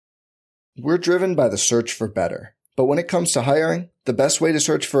We're driven by the search for better. But when it comes to hiring, the best way to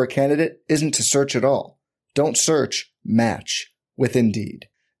search for a candidate isn't to search at all. Don't search, match with Indeed.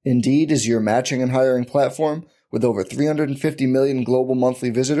 Indeed is your matching and hiring platform with over 350 million global monthly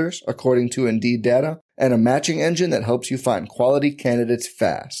visitors, according to Indeed data, and a matching engine that helps you find quality candidates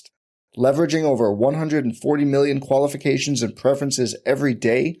fast. Leveraging over 140 million qualifications and preferences every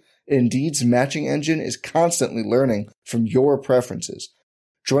day, Indeed's matching engine is constantly learning from your preferences.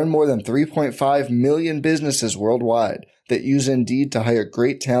 Join more than 3.5 million businesses worldwide that use Indeed to hire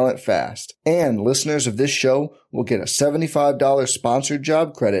great talent fast. And listeners of this show will get a $75 sponsored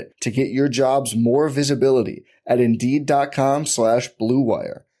job credit to get your jobs more visibility at Indeed.com/Blue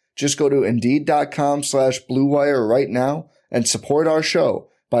Wire. Just go to Indeed.com/Blue Wire right now and support our show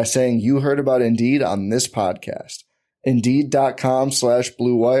by saying you heard about Indeed on this podcast.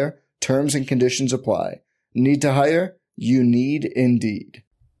 Indeed.com/Blue Wire. Terms and conditions apply. Need to hire? You need Indeed.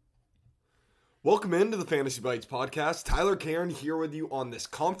 Welcome into the Fantasy Bites podcast. Tyler Cairn here with you on this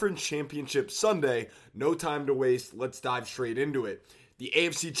Conference Championship Sunday. No time to waste. Let's dive straight into it. The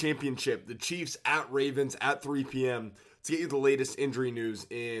AFC Championship, the Chiefs at Ravens at 3 p.m. Let's get you the latest injury news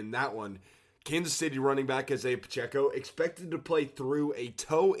in that one. Kansas City running back Isaiah Pacheco expected to play through a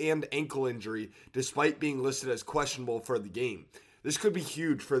toe and ankle injury despite being listed as questionable for the game. This could be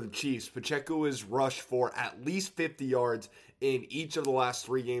huge for the Chiefs. Pacheco has rushed for at least 50 yards in each of the last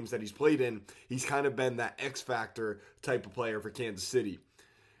 3 games that he's played in. He's kind of been that X-factor type of player for Kansas City.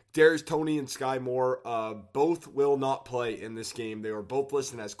 Darius Thuney and Sky Moore both will not play in this game. They were both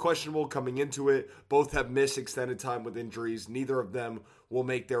listed as questionable coming into it. Both have missed extended time with injuries. Neither of them will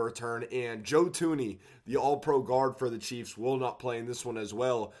make their return. And Joe Thuney, the all-pro guard for the Chiefs, will not play in this one as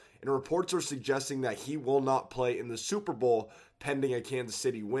well. And reports are suggesting that he will not play in the Super Bowl pending a Kansas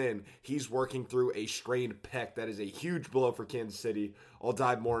City win. He's working through a strained pec. That is a huge blow for Kansas City. I'll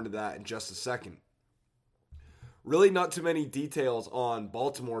dive more into that in just a second. Really not too many details on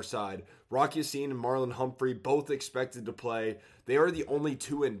Baltimore side. Rock Ya-Sin and Marlon Humphrey both expected to play. They are the only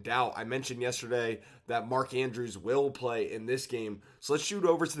two in doubt. I mentioned yesterday that Mark Andrews will play in this game. So let's shoot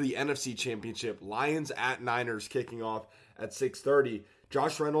over to the NFC Championship. Lions at Niners kicking off at 6:30.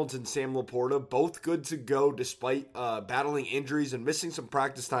 Josh Reynolds and Sam Laporta both good to go despite battling injuries and missing some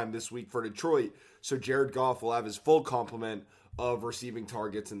practice time this week for Detroit. So Jared Goff will have his full complement of receiving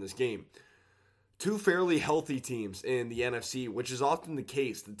targets in this game. Two fairly healthy teams in the NFC, which is often the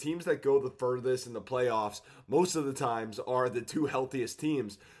case. The teams that go the furthest in the playoffs most of the times are the two healthiest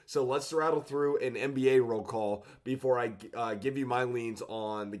teams. So let's rattle through an NBA roll call before I give you my leans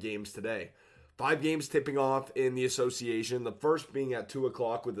on the games today. 5 games tipping off in the association. The first being at 2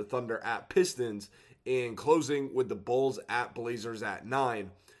 o'clock with the Thunder at Pistons and closing with the Bulls at Blazers at 9.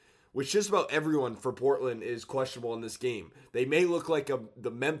 Which just about everyone for Portland is questionable in this game. They may look like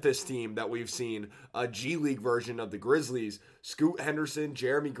the Memphis team that we've seen, a G League version of the Grizzlies. Scoot Henderson,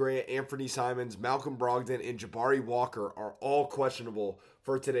 Jeremy Grant, Anthony Simons, Malcolm Brogdon, and Jabari Walker are all questionable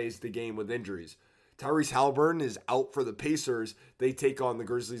for today's the game with injuries. Tyrese Halliburton is out for the Pacers. They take on the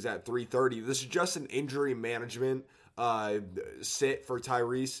Grizzlies at 3:30. This is just an injury management sit for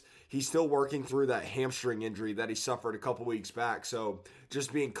Tyrese. He's still working through that hamstring injury that he suffered a couple weeks back, so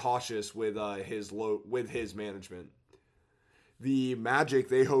just being cautious with his management. The Magic,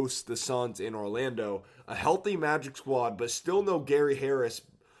 they host the Suns in Orlando. A healthy Magic squad, but still no Gary Harris.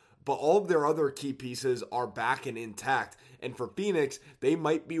 But all of their other key pieces are back and intact. And for Phoenix, they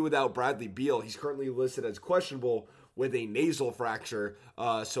might be without Bradley Beal. He's currently listed as questionable with a nasal fracture,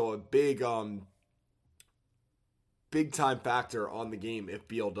 so a big time factor on the game if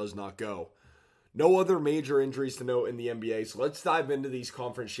Beal does not go. No other major injuries to note in the NBA, so let's dive into these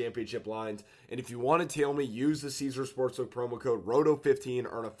conference championship lines. And if you want to tail me, use the Caesar Sportsbook promo code ROTO15,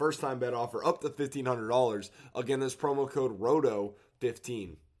 earn a first-time bet offer up to $1,500. Again, this promo code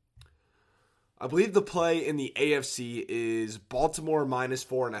ROTO15. I believe the play in the AFC is Baltimore minus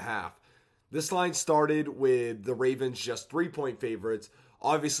 4.5. This line started with the Ravens just 3-point favorites.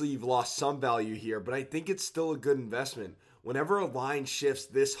 Obviously, you've lost some value here, but I think it's still a good investment. Whenever a line shifts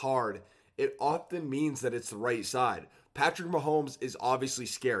this hard, it often means that it's the right side. Patrick Mahomes is obviously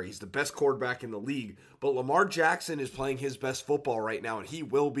scary. He's the best quarterback in the league, but Lamar Jackson is playing his best football right now, and he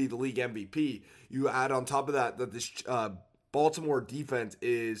will be the league MVP. You add on top of that this Baltimore defense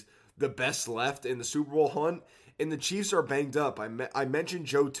is the best left in the Super Bowl hunt, and the Chiefs are banged up. I mentioned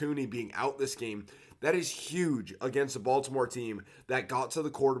Joe Thuney being out this game. That is huge against a Baltimore team that got to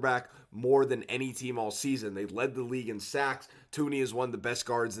the quarterback more than any team all season. They led the league in sacks. Thuney is one of the best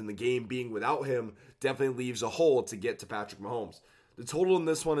guards in the game. Being without him definitely leaves a hole to get to Patrick Mahomes. The total in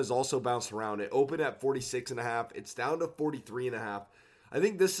this one is also bounced around. It opened at 46.5. It's down to 43.5. I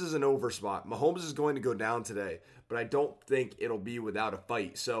think this is an over spot. Mahomes is going to go down today, but I don't think it'll be without a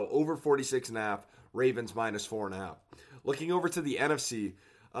fight. So over 46.5, Ravens minus 4.5. Looking over to the NFC,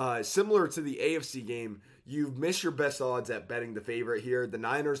 similar to the AFC game, you've missed your best odds at betting the favorite here. The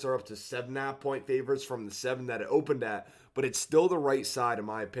Niners are up to 7.5 point favorites from the 7 that it opened at, but it's still the right side in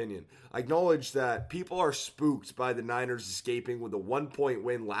my opinion. I acknowledge that people are spooked by the Niners escaping with a 1-point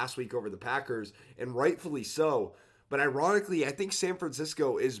win last week over the Packers, and rightfully so. But ironically, I think San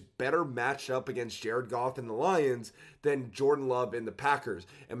Francisco is better matched up against Jared Goff and the Lions than Jordan Love and the Packers.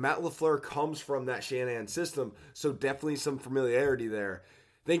 And Matt LaFleur comes from that Shanahan system, so definitely some familiarity there.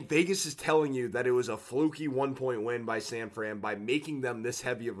 I think Vegas is telling you that it was a fluky 1-point win by San Fran by making them this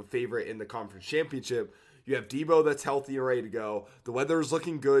heavy of a favorite in the conference championship. You have Debo that's healthy and ready to go. The weather is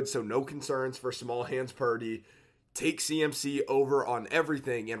looking good, so no concerns for small hands Purdy. Take CMC over on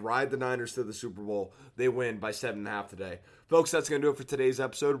everything and ride the Niners to the Super Bowl. They win by 7.5 today. Folks, that's going to do it for today's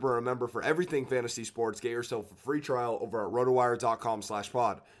episode. But remember, for everything fantasy sports, get yourself a free trial over at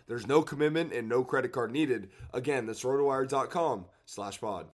rotowire.com/pod. There's no commitment and no credit card needed. Again, that's rotowire.com/pod.